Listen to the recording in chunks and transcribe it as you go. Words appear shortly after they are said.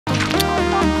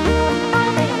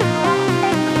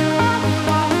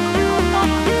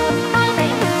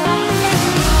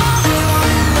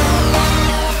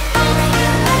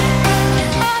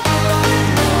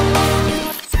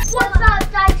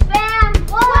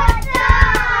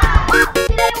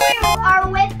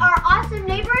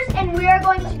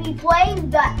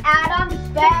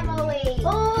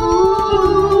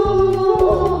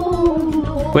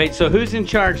Wait, so who's in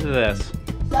charge of this?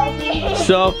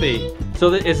 Sophie.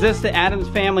 So is this the Addams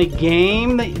Family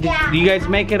game? Do you guys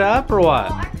make it up or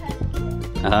what?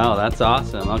 Oh, that's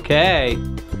awesome. Okay.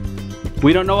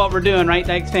 We don't know what we're doing, right,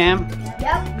 Dyches fam?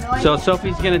 Yep. So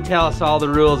Sophie's gonna tell us all the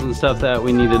rules and stuff that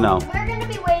we need to know. We're gonna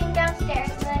be waiting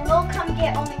downstairs, and then we'll come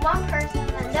get only one person, and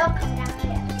then they'll come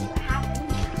downstairs and see what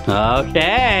happens.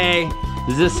 Okay.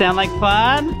 Does this sound like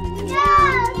fun?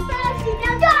 Yeah,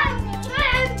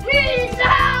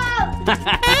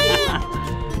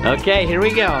 Okay, here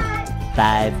we go.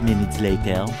 5 minutes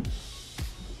later.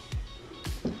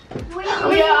 We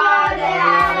are the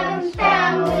Addams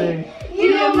Family.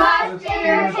 You must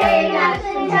entertain us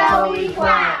until we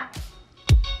clap.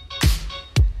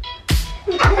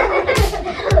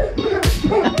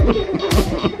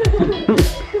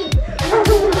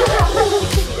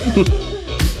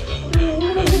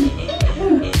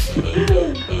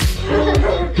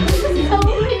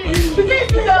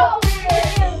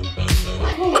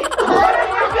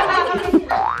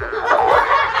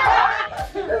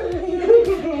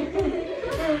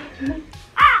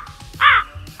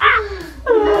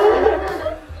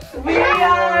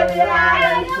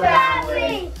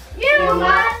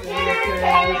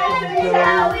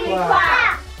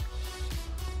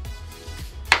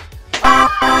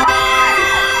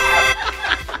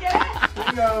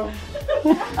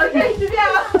 Okay, sit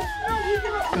down.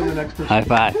 High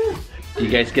five. You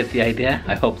guys get the idea?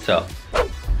 I hope so.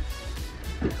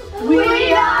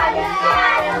 We are the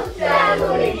Addams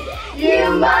Family.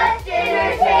 You must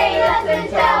entertain us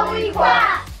until we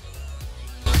clap.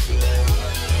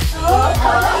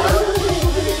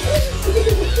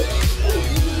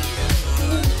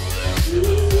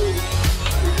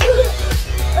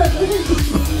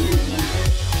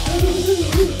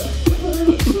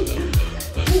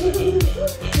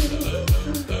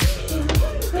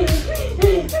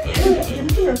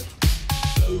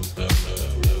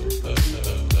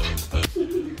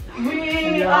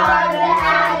 We are the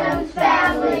Addams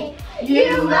Family.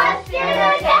 You must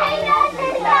entertain us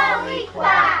until we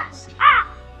clap.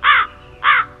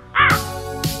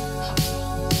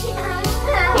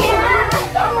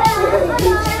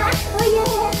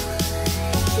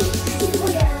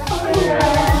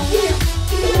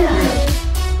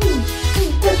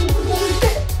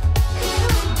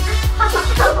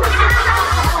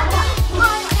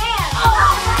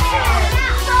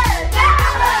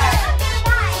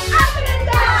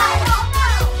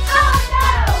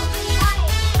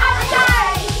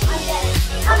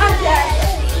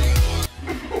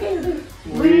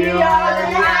 We are the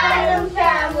Addams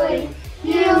Family.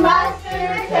 You must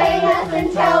entertain us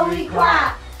until we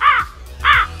clap.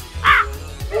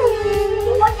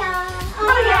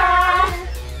 Oh yeah.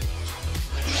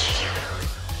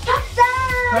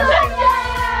 Touchdown!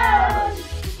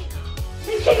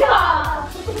 Kick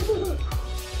off!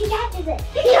 He catches it.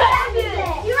 He catches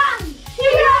it. He runs. He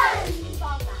runs.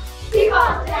 He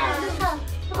falls down.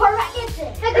 The quarterback gets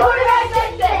it. The quarterback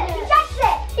gets it. He catches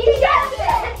it. He catches it.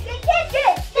 He kicks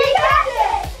it. He catches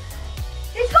it.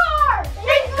 They score.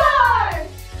 They score.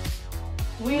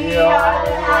 We are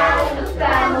the Addams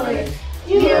Family.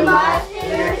 You must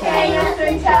entertain us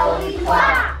until we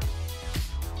clap.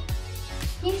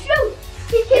 He shoots.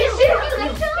 He shoots. He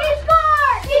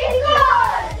scores. He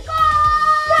scores.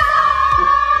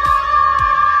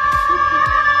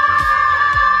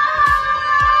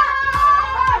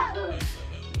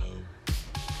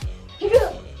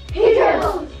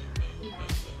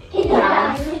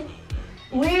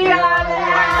 We are the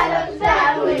Addams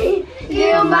Family.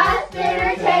 You must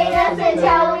entertain us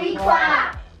until we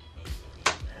clap.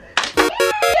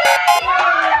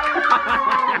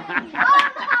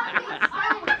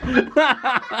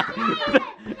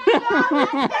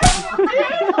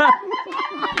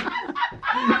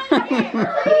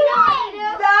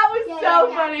 That was so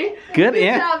funny. Good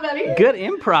job, buddy. Good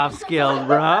improv skills,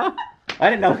 bro. I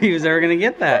didn't know he was ever gonna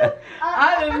get that.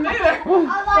 I didn't either.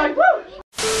 Like, woo.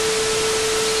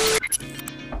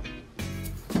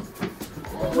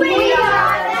 We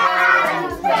are the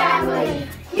Addams Family.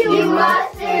 You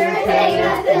must entertain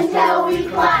us until we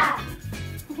clap.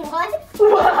 What?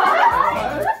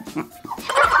 What?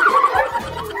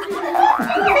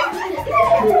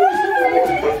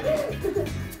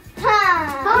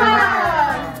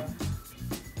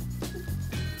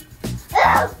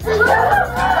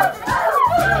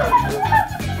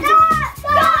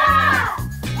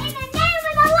 In the name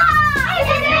of the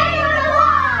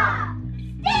law!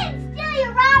 Stand still, you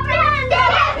robbers!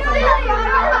 Stand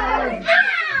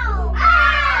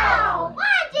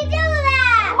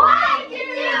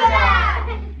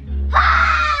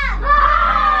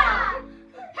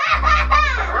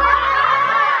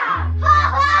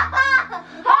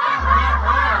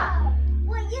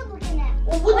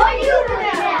What are you looking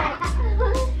at?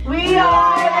 We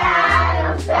are the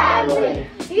Addams Family.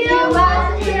 You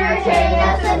must entertain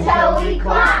us until we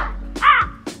clap.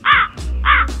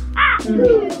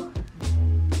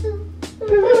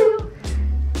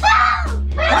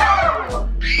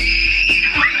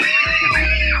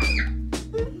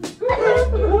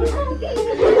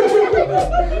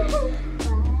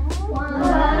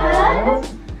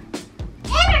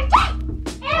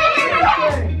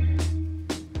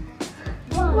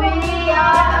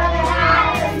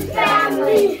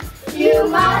 You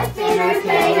must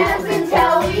entertain us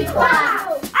until we clap.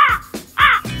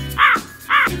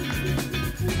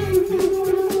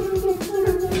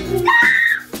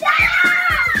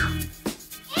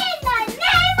 In the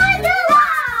name of the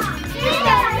law! In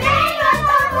the name of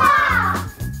the law!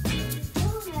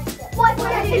 What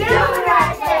are you doing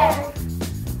right there?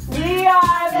 We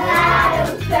are the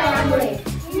Addams Family.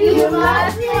 You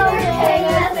must entertain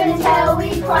us until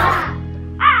we clap.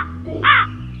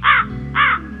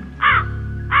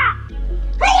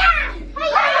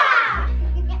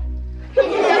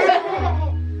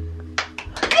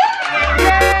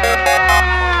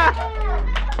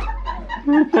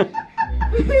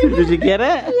 Did you get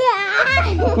it? Yeah.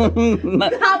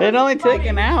 It only took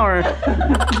an hour. Okay.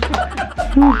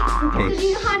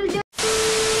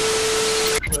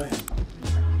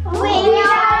 We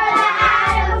are the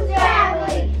Addams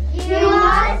Family. You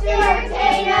must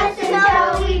entertain us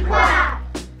until we clap.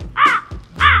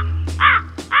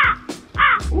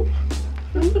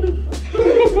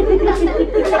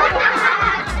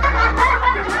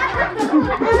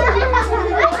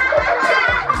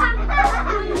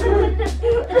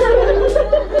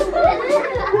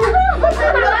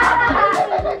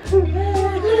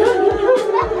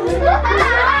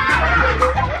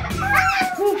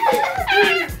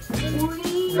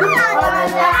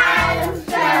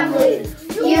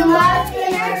 You must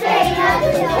entertain us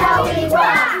until we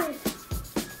clap.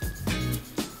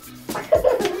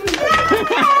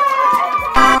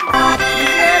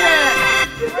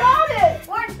 You got it.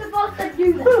 We're supposed to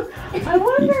do that. I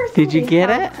wonder if Did you get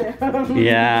it?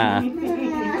 Yeah. I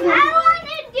want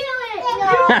to do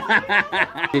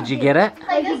it. Did you get it?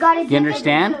 Like You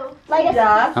understand?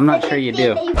 Yeah. I'm not sure you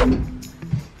do.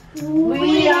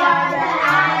 We are the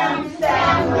Addams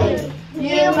Family.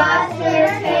 You must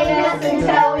entertain us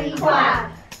until we clap.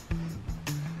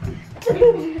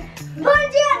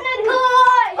 Punch out the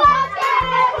cord! Punch out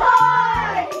the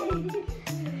cord!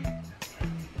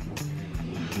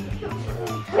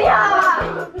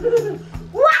 Yeah!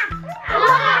 Wah!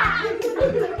 Wah!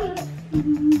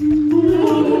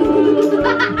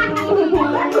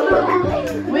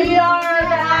 We are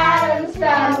the Addams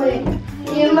Family.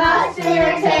 You must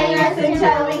entertain us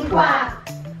until we clap.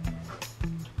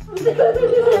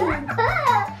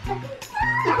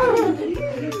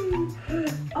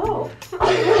 Oh.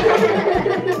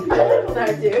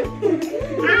 Sorry, dude.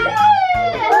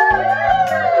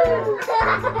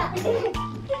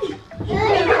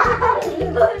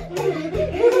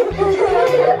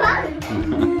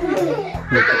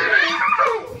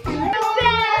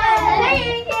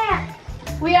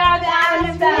 We are the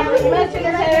Addams Family. You must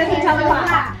entertain us until we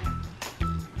clap.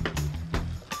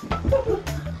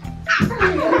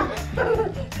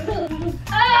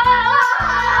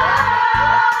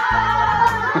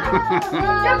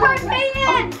 Your first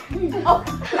payment! Oh,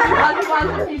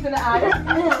 he's in the eye.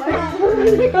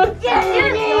 Yes, you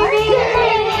did!